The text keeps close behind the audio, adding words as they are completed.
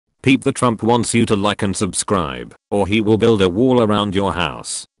Peep the Trump wants you to like and subscribe, or he will build a wall around your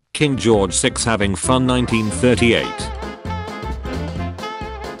house. King George VI having fun 1938.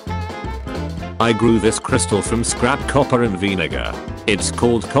 I grew this crystal from scrap copper and vinegar. It's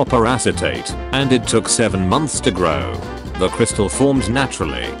called copper acetate, and it took 7 months to grow. The crystal formed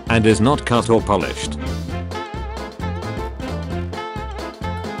naturally and is not cut or polished.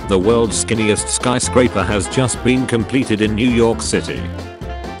 The world's skinniest skyscraper has just been completed in New York City.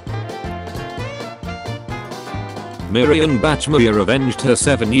 Miriam Bachmeier avenged her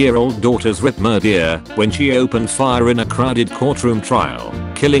 7-year-old daughter's rip murder when she opened fire in a crowded courtroom trial,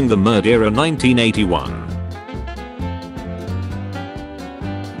 killing the murderer in 1981.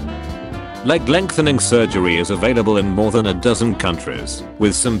 Leg lengthening surgery is available in more than a dozen countries,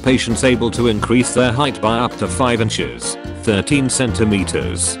 with some patients able to increase their height by up to 5 inches, 13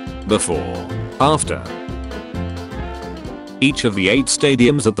 centimeters, before, after. Each of the 8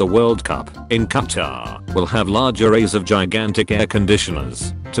 stadiums at the World Cup in Qatar will have large arrays of gigantic air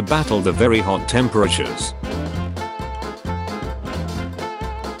conditioners to battle the very hot temperatures.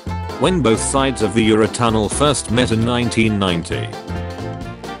 When both sides of the Eurotunnel first met in 1990.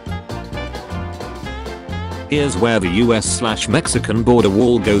 Here's where the US/Mexican border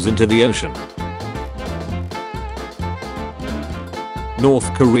wall goes into the ocean.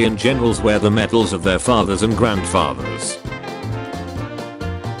 North Korean generals wear the medals of their fathers and grandfathers.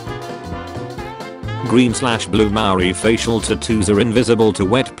 Green/blue Maori facial tattoos are invisible to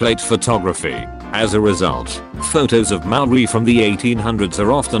wet plate photography. As a result, photos of Maori from the 1800s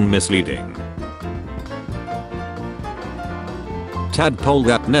are often misleading. Tadpole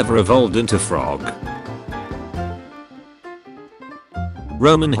that never evolved into frog.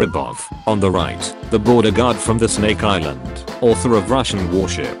 Roman Hrabov, on the right, the border guard from the Snake Island, author of Russian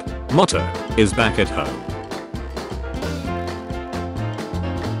Warship, motto, is back at home.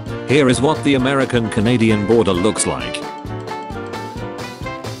 Here is what the American-Canadian border looks like.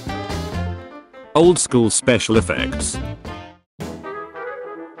 Old school special effects.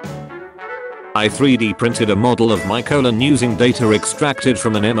 I 3D printed a model of my colon using data extracted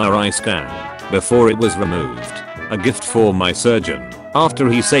from an MRI scan before it was removed. A gift for my surgeon after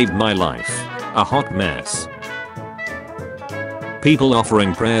he saved my life. A hot mess. People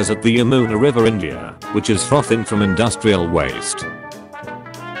offering prayers at the Yamuna River, India, which is frothing from industrial waste.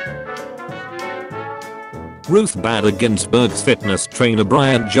 Ruth Bader Ginsburg's fitness trainer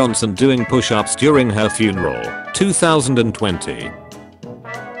Bryant Johnson doing push-ups during her funeral, 2020.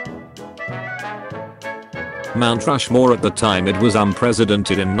 Mount Rushmore at the time it was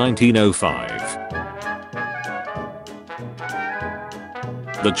unprecedented in 1905.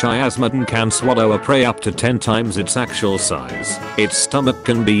 The chiasmadan can swallow a prey up to 10 times its actual size. Its stomach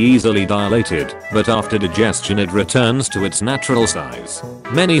can be easily dilated, but after digestion it returns to its natural size.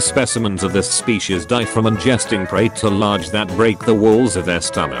 Many specimens of this species die from ingesting prey so large that break the walls of their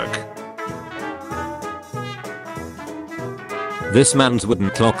stomach. This man's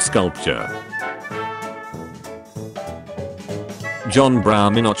wooden clock sculpture. John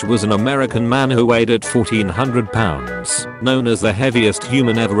Browminoch was an American man who weighed at 1,400 pounds, known as the heaviest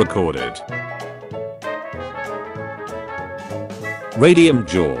human ever recorded. Radium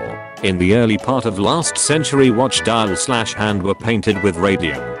jaw. In the early part of last century, watch dial/hand were painted with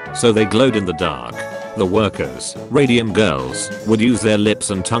radium, so they glowed in the dark. The workers, radium girls, would use their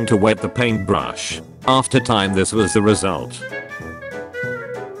lips and tongue to wet the paintbrush. After time this was the result.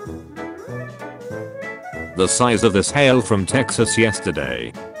 The size of this hail from Texas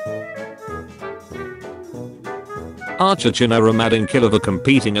yesterday. Archachina Ramadan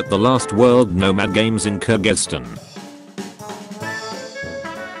competing at the last World Nomad Games in Kyrgyzstan.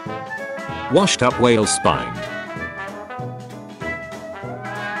 Washed up whale spine.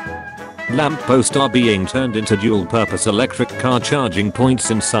 Lampposts are being turned into dual-purpose electric car charging points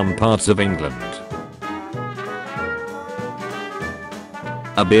in some parts of England.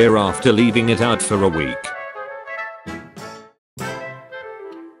 A beer after leaving it out for a week.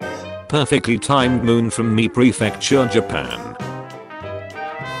 Perfectly timed moon from Mie Prefecture, Japan.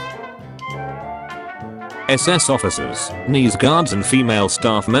 SS officers, knees guards and female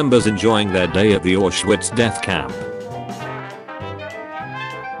staff members enjoying their day at the Auschwitz death camp.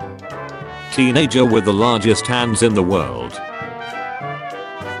 Teenager with the largest hands in the world.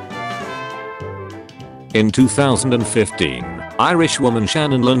 In 2015, Irish woman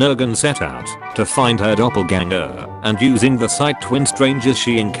Shannon Lonergan set out to find her doppelganger, and using the site Twin Strangers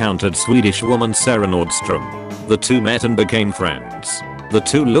she encountered Swedish woman Sarah Nordstrom. The two met and became friends. The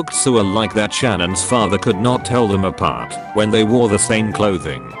two looked so alike that Shannon's father could not tell them apart when they wore the same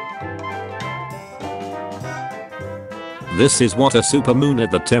clothing. This is what a supermoon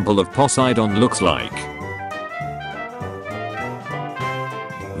at the Temple of Poseidon looks like.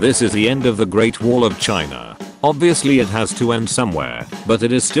 This is the end of the Great Wall of China. Obviously it has to end somewhere, but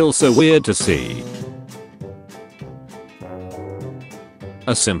it is still so weird to see.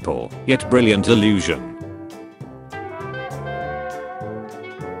 A simple, yet brilliant illusion.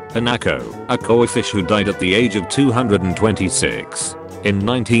 Hanako, a koi fish who died at the age of 226. In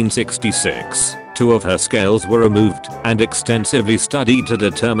 1966, 2 of her scales were removed and extensively studied to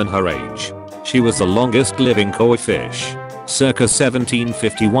determine her age. She was the longest living koi fish, circa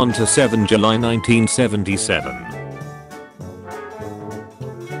 1751 to 7 July 1977.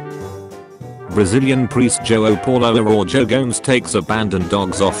 Brazilian priest João Paulo or Joe Gomes takes abandoned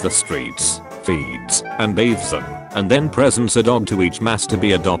dogs off the streets, feeds and bathes them, and then presents a dog to each mass to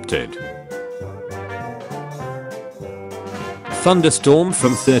be adopted. Thunderstorm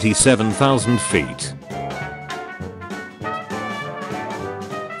from 37,000 feet.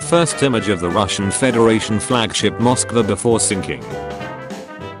 First image of the Russian Federation flagship Moskva before sinking.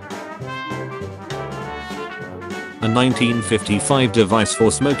 A 1955 device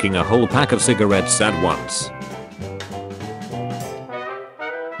for smoking a whole pack of cigarettes at once.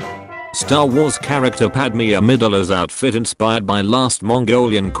 Star Wars character Padme Amidala's outfit inspired by last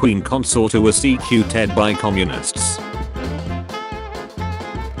Mongolian queen consort who was CQ'd by communists.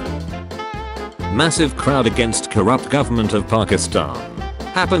 Massive crowd against corrupt government of Pakistan.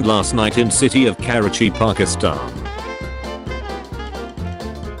 Happened last night in city of Karachi, Pakistan.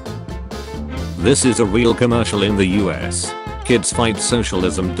 This is a real commercial in the US.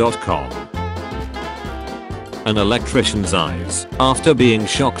 Kidsfightsocialism.com. An electrician's eyes after being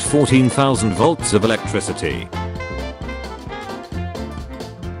shocked 14,000 volts of electricity.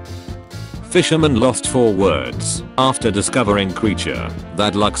 Fisherman lost for words after discovering creature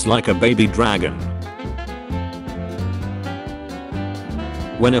that looks like a baby dragon.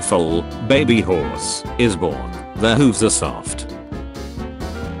 When a foal, baby horse, is born, their hooves are soft.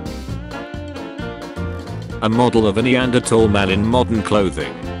 A model of a Neanderthal man in modern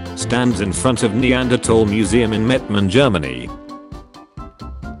clothing stands in front of Neanderthal Museum in Mettmann, Germany.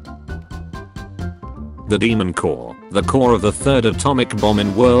 The Demon Core, the core of the third atomic bomb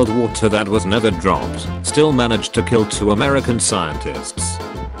in World War II that was never dropped, still managed to kill 2 American scientists.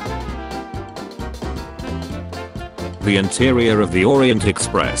 The interior of the Orient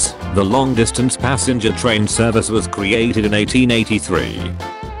Express, the long-distance passenger train service, was created in 1883.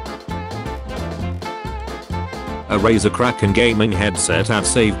 A razor Kraken gaming headset had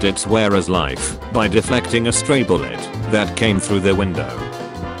saved its wearer's life by deflecting a stray bullet that came through the window.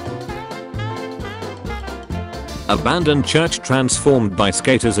 Abandoned church transformed by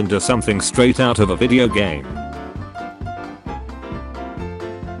skaters into something straight out of a video game.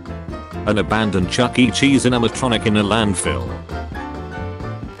 An abandoned Chuck E. Cheese animatronic in a landfill.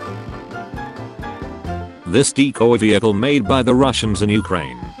 This decoy vehicle made by the Russians in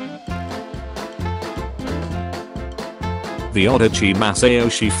Ukraine. The Odachi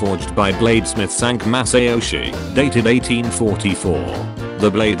Masayoshi forged by bladesmith Sank Masayoshi, dated 1844. The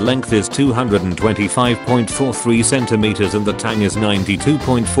blade length is 225.43 centimeters and the tang is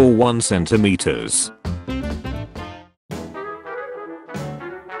 92.41 centimeters.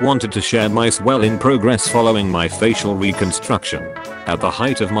 Wanted to share my swell in progress following my facial reconstruction. At the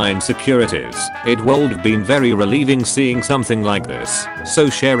height of my insecurities, it would have been very relieving seeing something like this, so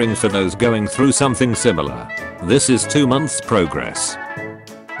sharing for those going through something similar. This is 2 months progress.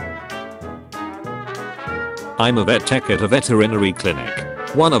 I'm a vet tech at a veterinary clinic.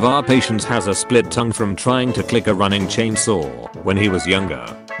 One of our patients has a split tongue from trying to click a running chainsaw when he was younger.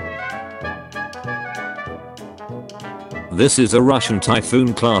 This is a Russian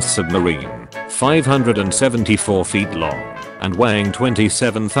Typhoon class submarine, 574 feet long and weighing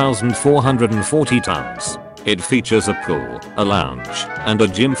 27,440 tons. It features a pool, a lounge, and a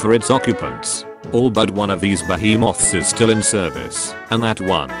gym for its occupants. All but one of these behemoths is still in service, and that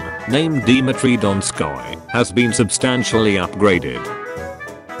one, named Dmitry Donskoy, has been substantially upgraded.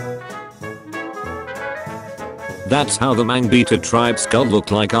 That's how the Mangbeta tribe skull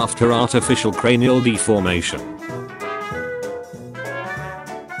looked like after artificial cranial deformation.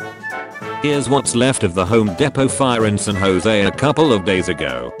 Here's what's left of the Home Depot fire in San Jose a couple of days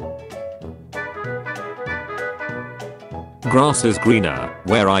ago. Grass is greener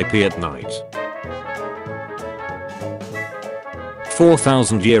where I pee at night.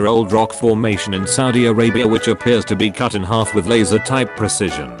 4,000-year-old rock formation in Saudi Arabia which appears to be cut in half with laser-type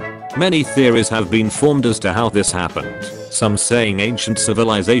precision. Many theories have been formed as to how this happened, some saying ancient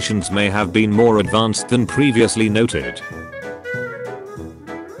civilizations may have been more advanced than previously noted.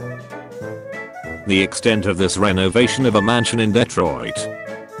 the extent of this renovation of a mansion in Detroit.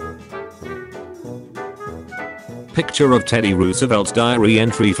 Picture of Teddy Roosevelt's diary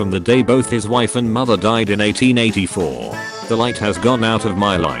entry from the day both his wife and mother died in 1884. The light has gone out of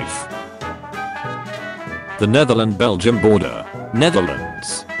my life. The Netherlands-Belgium border.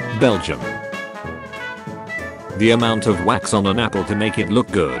 Netherlands. Belgium. The amount of wax on an apple to make it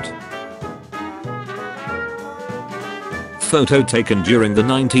look good. Photo taken during the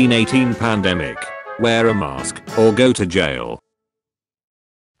 1918 pandemic. Wear a mask or go to jail.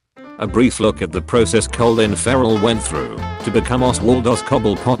 A brief look at the process Colin Farrell went through to become Oswald's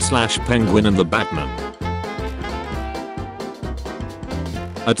Cobblepot/Penguin and the Batman.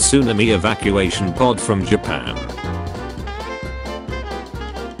 A tsunami evacuation pod from Japan.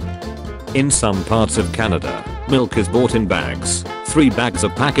 In some parts of Canada, milk is bought in bags. 3 bags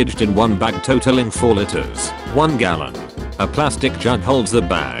are packaged in 1 bag totaling 4 liters, 1 gallon. A plastic jug holds the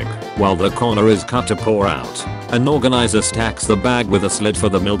bag, while the corner is cut to pour out. An organizer stacks the bag with a slit for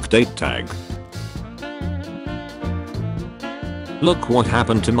the milk date tag. Look what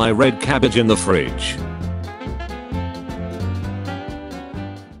happened to my red cabbage in the fridge.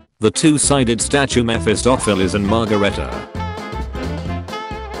 The two-sided statue Mephistopheles and Margareta.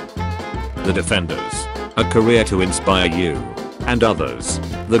 The Defenders. A career to inspire you. And others.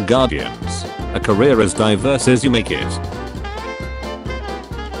 The Guardians. A career as diverse as you make it.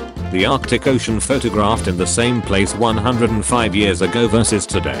 The Arctic Ocean photographed in the same place 105 years ago versus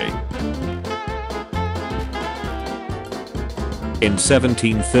today. In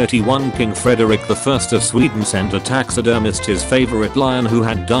 1731 King Frederick I of Sweden sent a taxidermist his favorite lion who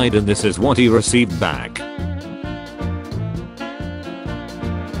had died, and this is what he received back.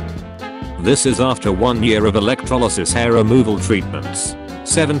 This is after 1 year of electrolysis hair removal treatments.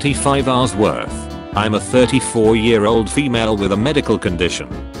 75 hours worth. I'm a 34-year-old female with a medical condition,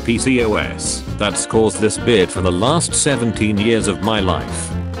 PCOS, that's caused this beard for the last 17 years of my life.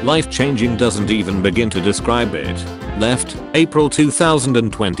 Life-changing doesn't even begin to describe it. Left, April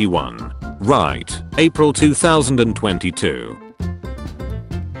 2021. Right, April 2022.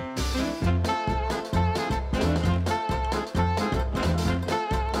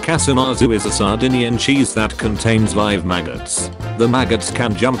 Casamazu is a Sardinian cheese that contains live maggots. The maggots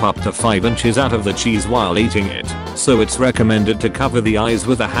can jump up to 5 inches out of the cheese while eating it, so it's recommended to cover the eyes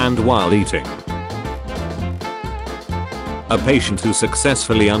with a hand while eating. A patient who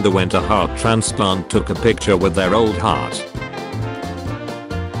successfully underwent a heart transplant took a picture with their old heart.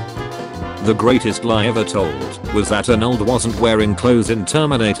 The greatest lie ever told was that Arnold wasn't wearing clothes in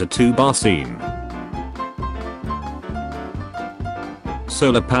Terminator 2 bar scene.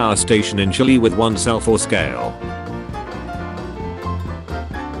 Solar power station in Chile with 1 sulfur scale.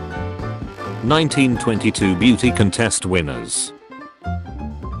 1922 beauty contest winners.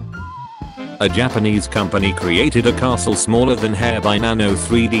 A Japanese company created a castle smaller than hair by nano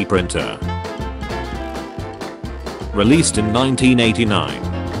 3D printer. Released in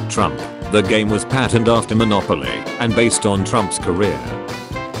 1989. Trump. The game was patterned after Monopoly and based on Trump's career.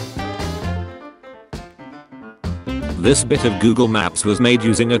 This bit of Google Maps was made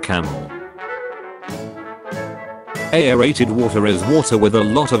using a camel. Aerated water is water with a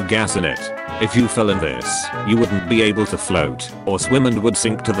lot of gas in it. If you fell in this, you wouldn't be able to float or swim and would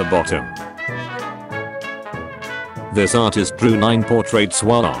sink to the bottom. This artist drew 9 portraits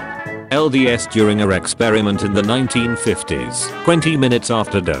while on LSD during her experiment in the 1950s. 20 minutes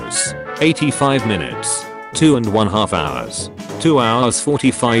after dose. 85 minutes. 2.5 hours. 2 hours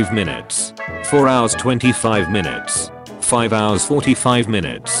 45 minutes. 4 hours 25 minutes. 5 hours 45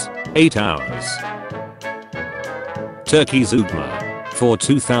 minutes. 8 hours. Turkey's Udma. For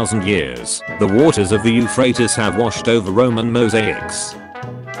 2,000 years, the waters of the Euphrates have washed over Roman mosaics.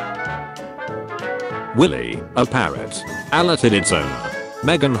 Willie, a parrot, alerted its owner,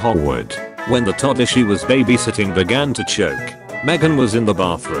 Megan Howard, when the toddler she was babysitting began to choke. Megan was in the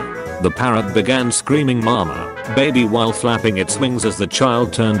bathroom. The parrot began screaming "Mama, baby" while flapping its wings as the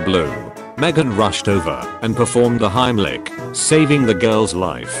child turned blue. Megan rushed over and performed the Heimlich, saving the girl's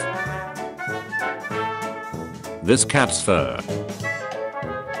life. This cat's fur.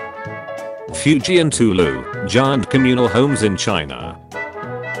 Fujian Tulu, giant communal homes in China.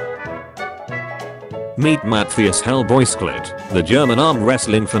 Meet Matthias Hellboy Split, the German arm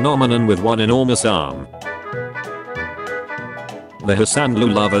wrestling phenomenon with one enormous arm. The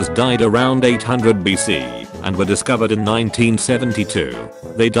Hasanlu lovers died around 800 BC and were discovered in 1972.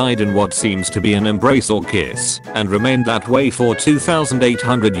 They died in what seems to be an embrace or kiss and remained that way for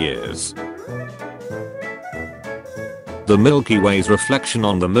 2,800 years. The Milky Way's reflection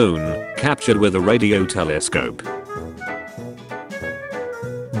on the moon, captured with a radio telescope.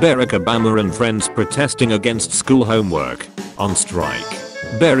 Barack Obama and friends protesting against school homework. On strike.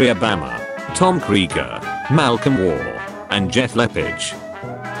 Barry Obama, Tom Krieger, Malcolm War, and Jeff Lepage.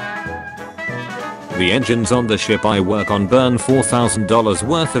 The engines on the ship I work on burn $4,000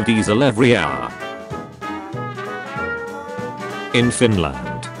 worth of diesel every hour. In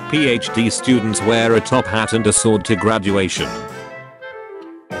Finland, PhD students wear a top hat and a sword to graduation.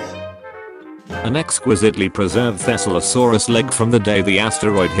 An exquisitely preserved Thessaliosaurus leg from the day the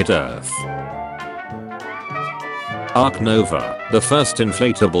asteroid hit Earth. Ark Nova, the first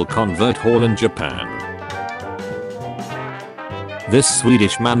inflatable convert hall in Japan. This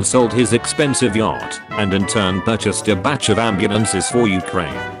Swedish man sold his expensive yacht and in turn purchased a batch of ambulances for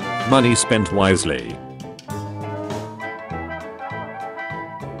Ukraine. Money spent wisely.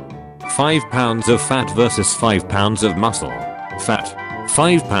 5 pounds of fat versus 5 pounds of muscle. Fat,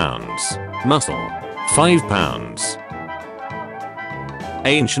 5 pounds. Muscle, 5 pounds.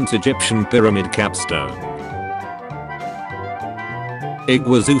 Ancient Egyptian pyramid capstone.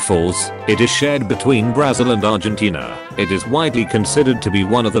 Iguazu Falls, it is shared between Brazil and Argentina. It is widely considered to be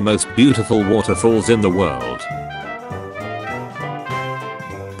one of the most beautiful waterfalls in the world.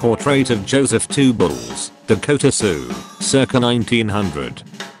 Portrait of Joseph II Bulls, Dakota Sioux, circa 1900.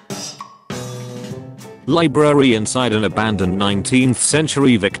 Library inside an abandoned 19th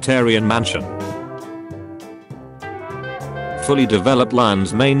century Victorian mansion. Fully developed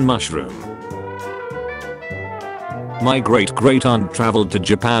lion's mane mushroom. My great-great-aunt traveled to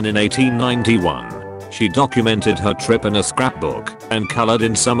Japan in 1891. She documented her trip in a scrapbook and colored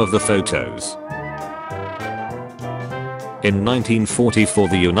in some of the photos. In 1944,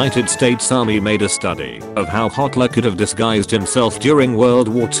 the United States Army made a study of how Hitler could have disguised himself during World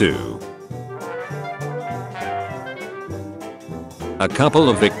War II. A couple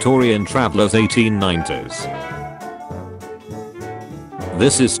of Victorian travelers 1890s.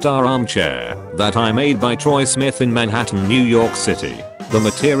 This is Star Armchair that I made by Troy Smith in Manhattan, New York City. The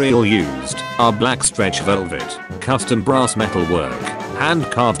material used are black stretch velvet, custom brass metal work,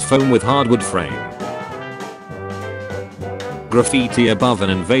 hand-carved foam with hardwood frame. Graffiti above an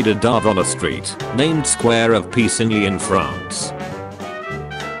invaded Davos street, named Square of Peace in Lyon, France.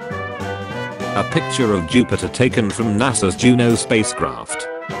 A picture of Jupiter taken from NASA's Juno spacecraft.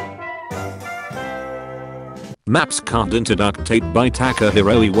 Maps carved into duct tape by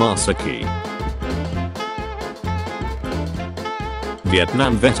Takahiro Iwasaki.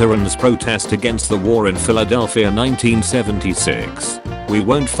 Vietnam veterans protest against the war in Philadelphia 1976. We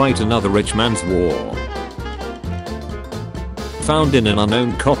won't fight another rich man's war. Found in an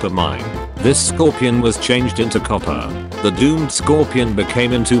unknown copper mine, this scorpion was changed into copper. The doomed scorpion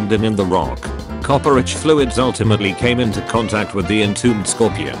became entombed in the rock. Copper-rich fluids ultimately came into contact with the entombed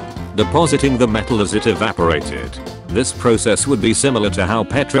scorpion, depositing the metal as it evaporated. This process would be similar to how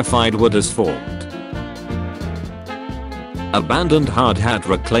petrified wood is formed. Abandoned hard hat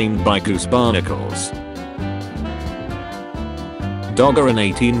reclaimed by goose barnacles. Dogger, an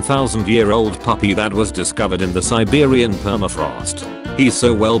 18,000-year-old puppy that was discovered in the Siberian permafrost. He's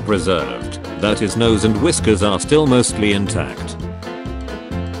so well preserved that his nose and whiskers are still mostly intact.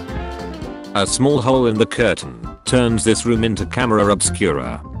 A small hole in the curtain turns this room into camera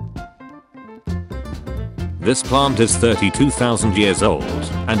obscura. This plant is 32,000 years old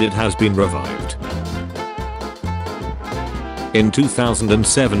and it has been revived. In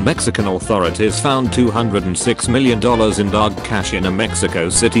 2007, Mexican authorities found $206 million in dog cash in a Mexico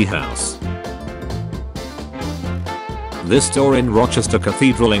City house. This store in Rochester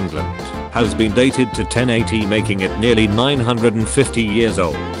Cathedral, England, has been dated to 1080, making it nearly 950 years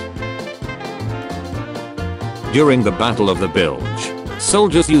old. During the Battle of the Bilge,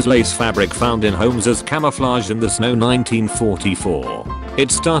 soldiers used lace fabric found in homes as camouflage in the snow 1944.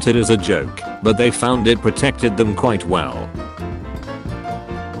 It started as a joke, but they found it protected them quite well.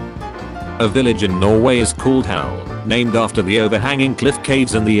 A village in Norway is called Hell, named after the overhanging cliff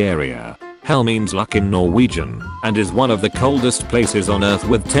caves in the area. Hell means luck in Norwegian, and is one of the coldest places on Earth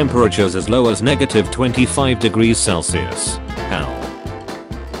with temperatures as low as -25 degrees Celsius. Hell.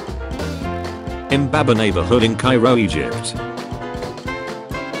 Mbaba neighborhood in Cairo, Egypt.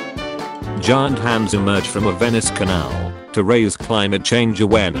 Giant hands emerge from a Venice canal to raise climate change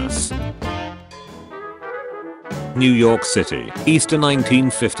awareness. New York City, Easter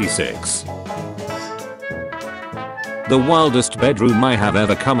 1956. The wildest bedroom I have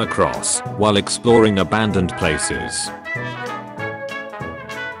ever come across while exploring abandoned places.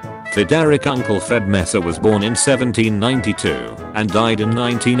 Frederick Uncle Fred Messer was born in 1792 and died in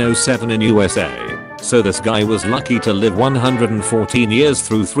 1907 in USA. So this guy was lucky to live 114 years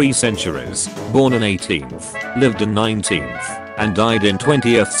through 3 centuries, born in 18th, lived in 19th, and died in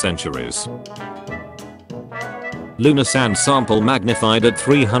 20th centuries. Lunar sand sample magnified at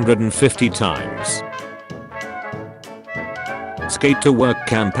 350 times. Skate to work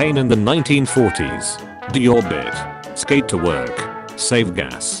campaign in the 1940s. Do your bit. Skate to work. Save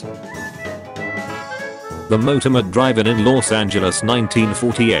gas. The Motormat Drive-In in Los Angeles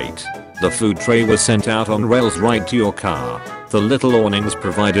 1948. The food tray was sent out on rails right to your car. The little awnings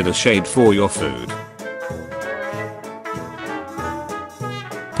provided a shade for your food.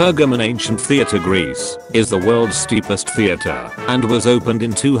 Pergamon Ancient Theatre, Greece, is the world's steepest theatre and was opened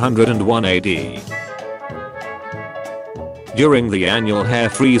in 201 AD. During the annual hair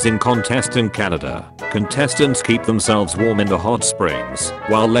freezing contest in Canada, contestants keep themselves warm in the hot springs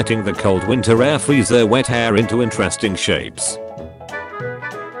while letting the cold winter air freeze their wet hair into interesting shapes.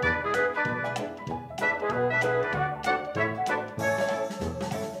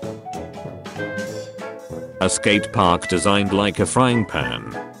 A skate park designed like a frying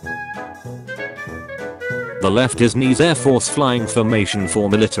pan. The left is Knees Air Force flying formation for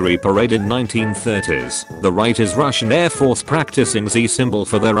military parade in 1930s. The right is Russian Air Force practicing Z symbol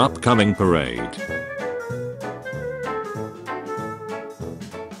for their upcoming parade.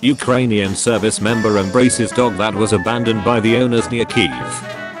 Ukrainian service member embraces dog that was abandoned by the owners near Kyiv.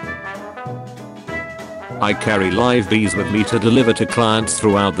 I carry live bees with me to deliver to clients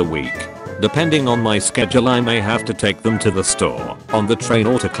throughout the week. Depending on my schedule, I may have to take them to the store, on the train,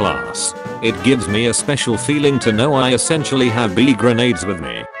 or to class. It gives me a special feeling to know I essentially have bee grenades with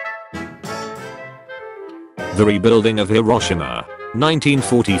me. The rebuilding of Hiroshima,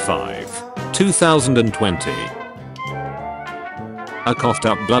 1945, 2020. A coughed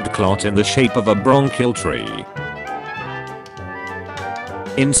up blood clot in the shape of a bronchial tree.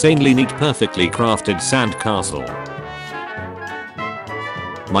 Insanely neat, perfectly crafted sandcastle.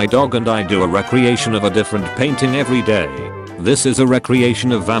 My dog and I do a recreation of a different painting every day. This is a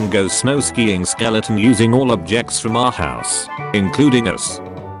recreation of Van Gogh's snow skiing skeleton using all objects from our house, including us.